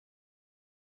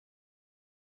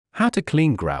How to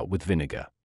clean grout with vinegar.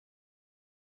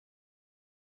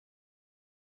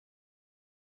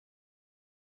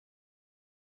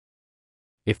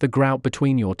 If the grout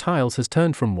between your tiles has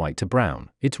turned from white to brown,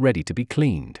 it's ready to be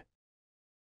cleaned.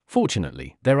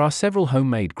 Fortunately, there are several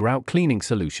homemade grout cleaning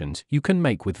solutions you can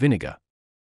make with vinegar.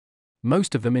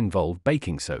 Most of them involve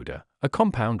baking soda, a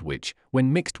compound which,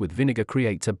 when mixed with vinegar,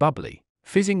 creates a bubbly,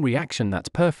 fizzing reaction that's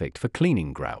perfect for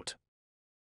cleaning grout.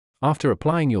 After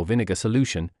applying your vinegar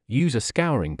solution, use a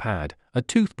scouring pad, a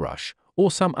toothbrush, or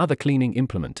some other cleaning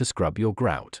implement to scrub your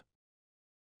grout.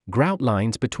 Grout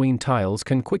lines between tiles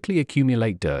can quickly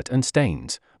accumulate dirt and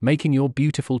stains, making your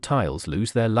beautiful tiles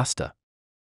lose their luster.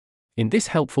 In this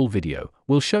helpful video,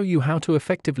 we'll show you how to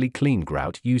effectively clean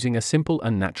grout using a simple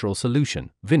and natural solution,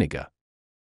 vinegar.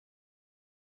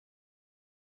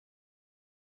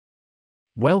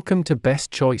 Welcome to Best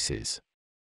Choices.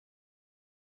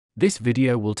 This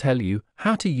video will tell you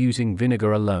how to using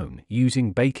vinegar alone,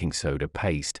 using baking soda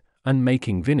paste, and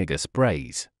making vinegar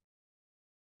sprays.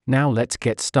 Now let's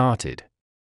get started.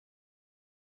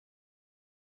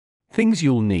 Things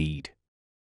you'll need: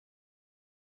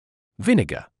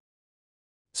 vinegar,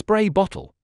 spray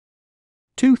bottle,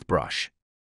 toothbrush,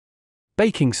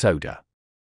 baking soda,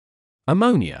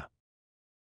 ammonia,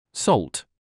 salt,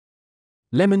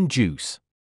 lemon juice,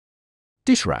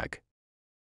 dish rag,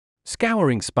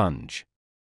 scouring sponge.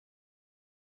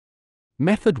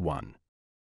 Method 1.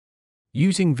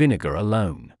 Using vinegar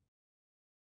alone.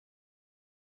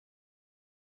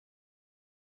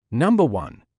 Number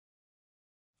 1.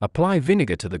 Apply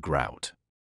vinegar to the grout.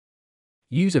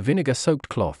 Use a vinegar-soaked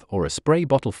cloth or a spray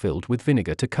bottle filled with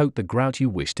vinegar to coat the grout you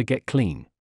wish to get clean.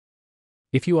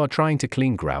 If you are trying to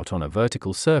clean grout on a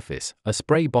vertical surface, a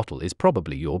spray bottle is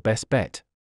probably your best bet.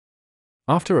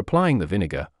 After applying the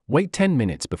vinegar, wait 10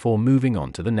 minutes before moving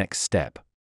on to the next step.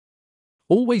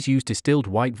 Always use distilled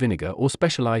white vinegar or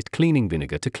specialized cleaning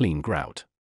vinegar to clean grout.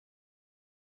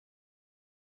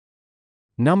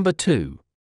 Number 2.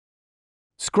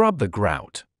 Scrub the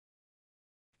grout.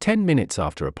 10 minutes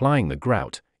after applying the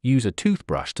grout, use a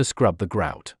toothbrush to scrub the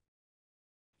grout.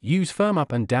 Use firm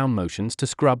up and down motions to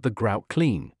scrub the grout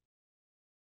clean.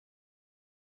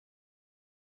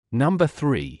 Number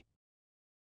 3.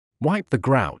 Wipe the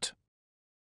grout.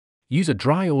 Use a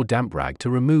dry or damp rag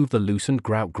to remove the loosened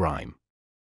grout grime.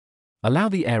 Allow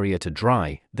the area to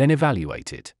dry, then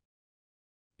evaluate it.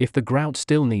 If the grout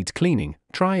still needs cleaning,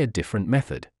 try a different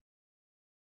method.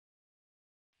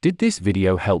 Did this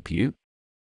video help you?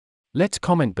 Let's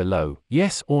comment below,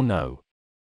 yes or no.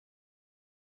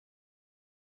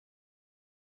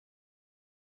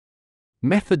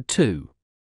 Method 2.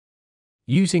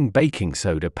 Using baking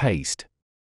soda paste.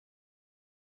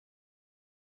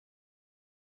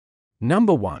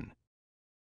 Number 1.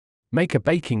 Make a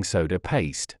baking soda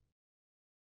paste.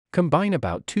 Combine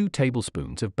about 2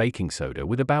 tablespoons of baking soda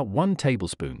with about 1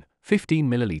 tablespoon, 15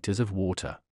 milliliters of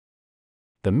water.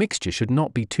 The mixture should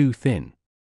not be too thin.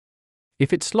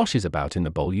 If it sloshes about in the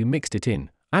bowl you mixed it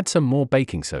in, add some more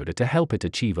baking soda to help it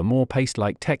achieve a more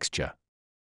paste-like texture.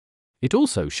 It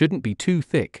also shouldn't be too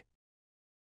thick.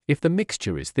 If the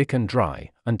mixture is thick and dry,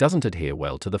 and doesn't adhere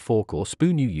well to the fork or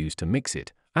spoon you use to mix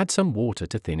it, add some water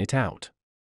to thin it out.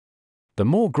 The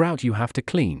more grout you have to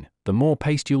clean, the more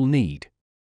paste you'll need.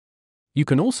 You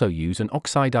can also use an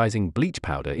oxidizing bleach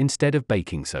powder instead of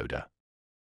baking soda.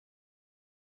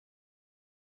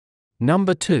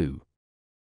 Number 2.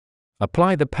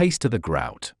 Apply the paste to the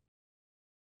grout.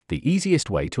 The easiest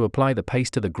way to apply the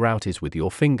paste to the grout is with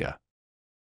your finger.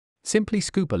 Simply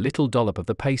scoop a little dollop of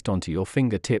the paste onto your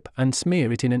fingertip and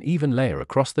smear it in an even layer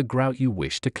across the grout you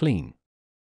wish to clean.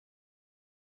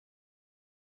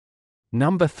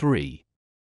 Number 3.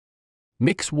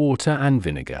 Mix water and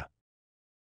vinegar.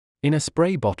 In a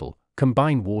spray bottle,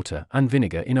 combine water and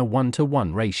vinegar in a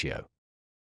 1:1 ratio.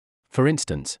 For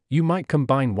instance, you might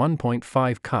combine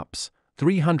 1.5 cups,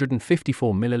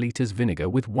 354 milliliters vinegar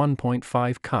with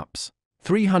 1.5 cups,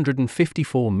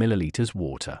 354 milliliters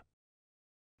water.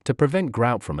 To prevent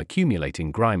grout from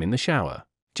accumulating grime in the shower,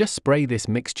 just spray this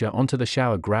mixture onto the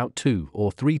shower grout 2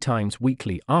 or 3 times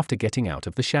weekly after getting out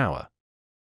of the shower.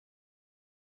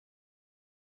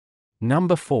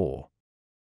 Number 4.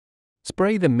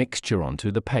 Spray the mixture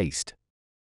onto the paste.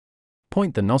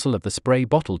 Point the nozzle of the spray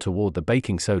bottle toward the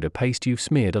baking soda paste you've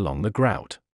smeared along the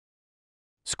grout.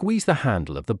 Squeeze the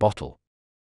handle of the bottle.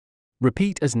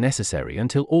 Repeat as necessary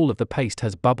until all of the paste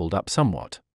has bubbled up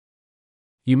somewhat.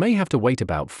 You may have to wait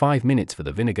about 5 minutes for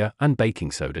the vinegar and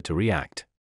baking soda to react.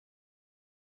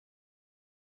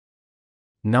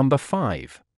 Number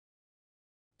 5.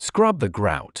 Scrub the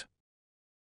grout.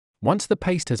 Once the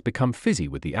paste has become fizzy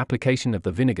with the application of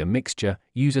the vinegar mixture,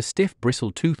 use a stiff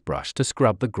bristle toothbrush to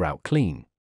scrub the grout clean.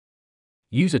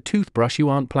 Use a toothbrush you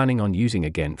aren't planning on using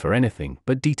again for anything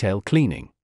but detail cleaning.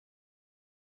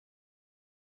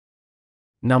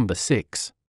 Number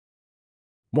 6.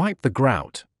 Wipe the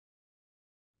grout.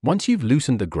 Once you've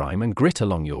loosened the grime and grit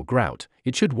along your grout,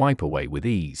 it should wipe away with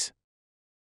ease.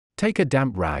 Take a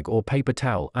damp rag or paper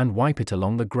towel and wipe it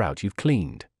along the grout you've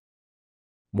cleaned.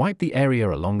 Wipe the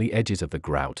area along the edges of the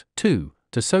grout, too,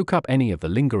 to soak up any of the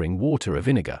lingering water of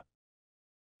vinegar.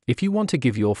 If you want to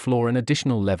give your floor an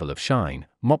additional level of shine,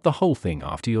 mop the whole thing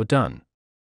after you're done.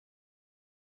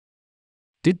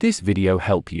 Did this video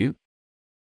help you?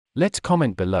 Let's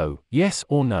comment below, yes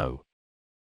or no.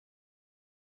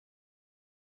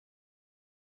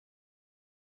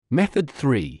 Method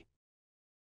 3.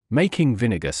 Making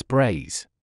vinegar sprays.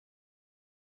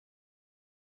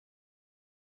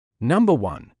 Number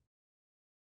 1.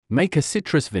 Make a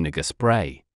citrus vinegar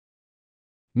spray.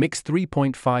 Mix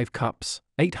 3.5 cups,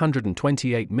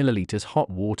 828 milliliters hot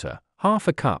water, half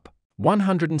a cup,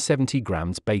 170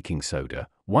 grams baking soda,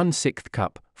 1/6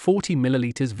 cup, 40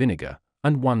 milliliters vinegar,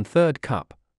 and 1/3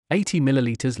 cup, 80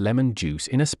 milliliters lemon juice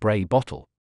in a spray bottle.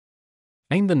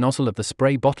 Aim the nozzle of the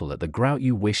spray bottle at the grout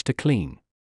you wish to clean.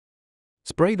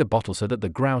 Spray the bottle so that the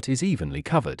grout is evenly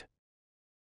covered.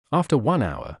 After 1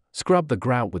 hour, scrub the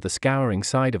grout with the scouring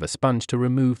side of a sponge to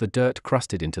remove the dirt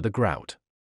crusted into the grout.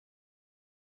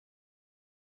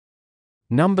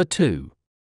 Number 2.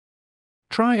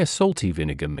 Try a salty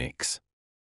vinegar mix.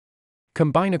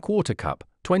 Combine 1/4 cup,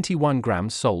 21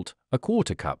 grams salt,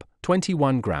 1/4 cup,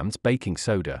 21 grams baking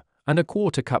soda, and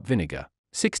 1/4 cup vinegar,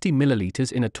 60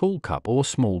 milliliters in a tall cup or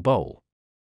small bowl.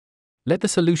 Let the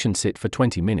solution sit for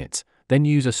 20 minutes, then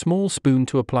use a small spoon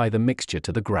to apply the mixture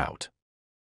to the grout.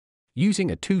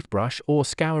 Using a toothbrush or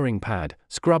scouring pad,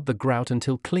 scrub the grout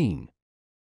until clean.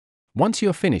 Once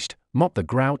you're finished, mop the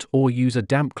grout or use a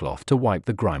damp cloth to wipe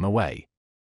the grime away.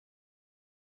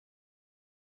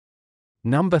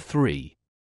 Number 3.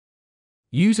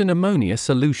 Use an ammonia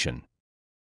solution.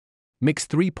 Mix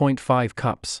 3.5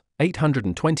 cups,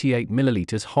 828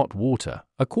 milliliters hot water,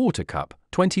 1/4 cup,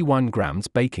 21 grams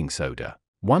baking soda,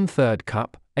 1/3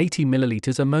 cup, 80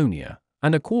 milliliters ammonia,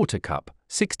 and 1/4 cup,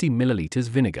 60 milliliters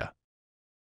vinegar.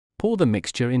 Pour the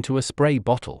mixture into a spray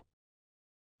bottle.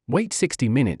 Wait 60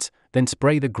 minutes, then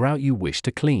spray the grout you wish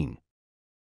to clean.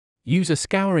 Use a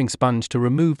scouring sponge to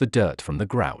remove the dirt from the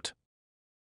grout.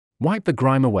 Wipe the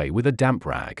grime away with a damp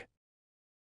rag.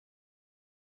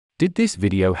 Did this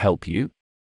video help you?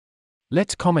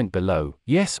 Let's comment below,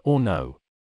 yes or no.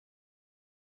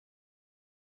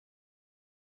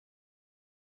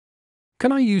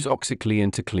 Can I use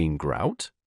OxiClean to clean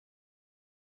grout?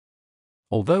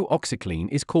 Although OxiClean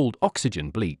is called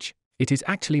oxygen bleach, it is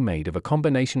actually made of a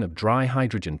combination of dry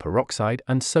hydrogen peroxide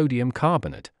and sodium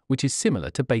carbonate, which is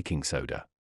similar to baking soda.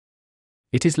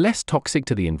 It is less toxic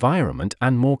to the environment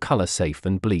and more color-safe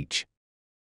than bleach.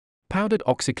 Powdered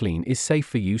OxiClean is safe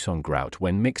for use on grout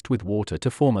when mixed with water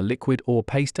to form a liquid or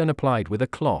paste and applied with a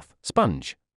cloth,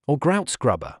 sponge, or grout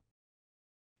scrubber.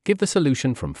 Give the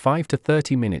solution from 5 to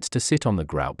 30 minutes to sit on the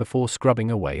grout before scrubbing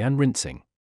away and rinsing.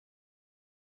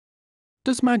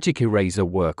 Does magic eraser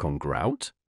work on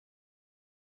grout?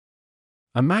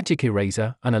 A magic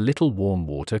eraser and a little warm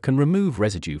water can remove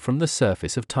residue from the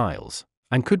surface of tiles,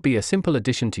 and could be a simple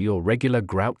addition to your regular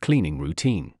grout cleaning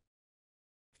routine.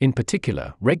 In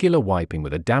particular, regular wiping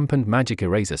with a dampened magic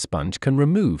eraser sponge can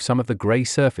remove some of the grey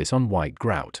surface on white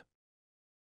grout.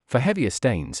 For heavier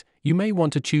stains, you may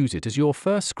want to choose it as your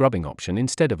first scrubbing option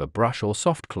instead of a brush or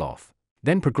soft cloth,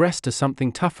 then progress to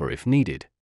something tougher if needed.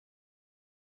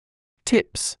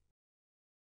 Tips.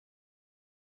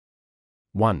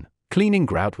 1. Cleaning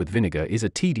grout with vinegar is a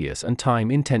tedious and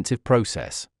time-intensive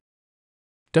process.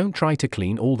 Don't try to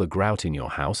clean all the grout in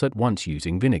your house at once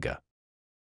using vinegar.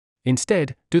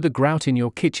 Instead, do the grout in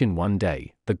your kitchen one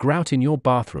day, the grout in your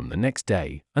bathroom the next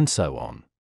day, and so on.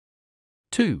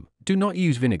 2. Do not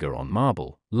use vinegar on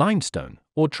marble, limestone,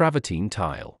 or travertine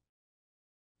tile.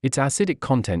 Its acidic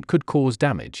content could cause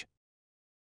damage.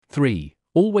 3.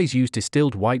 Always use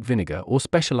distilled white vinegar or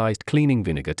specialized cleaning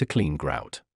vinegar to clean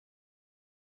grout.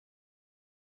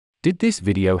 Did this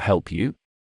video help you?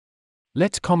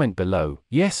 Let's comment below,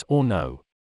 yes or no.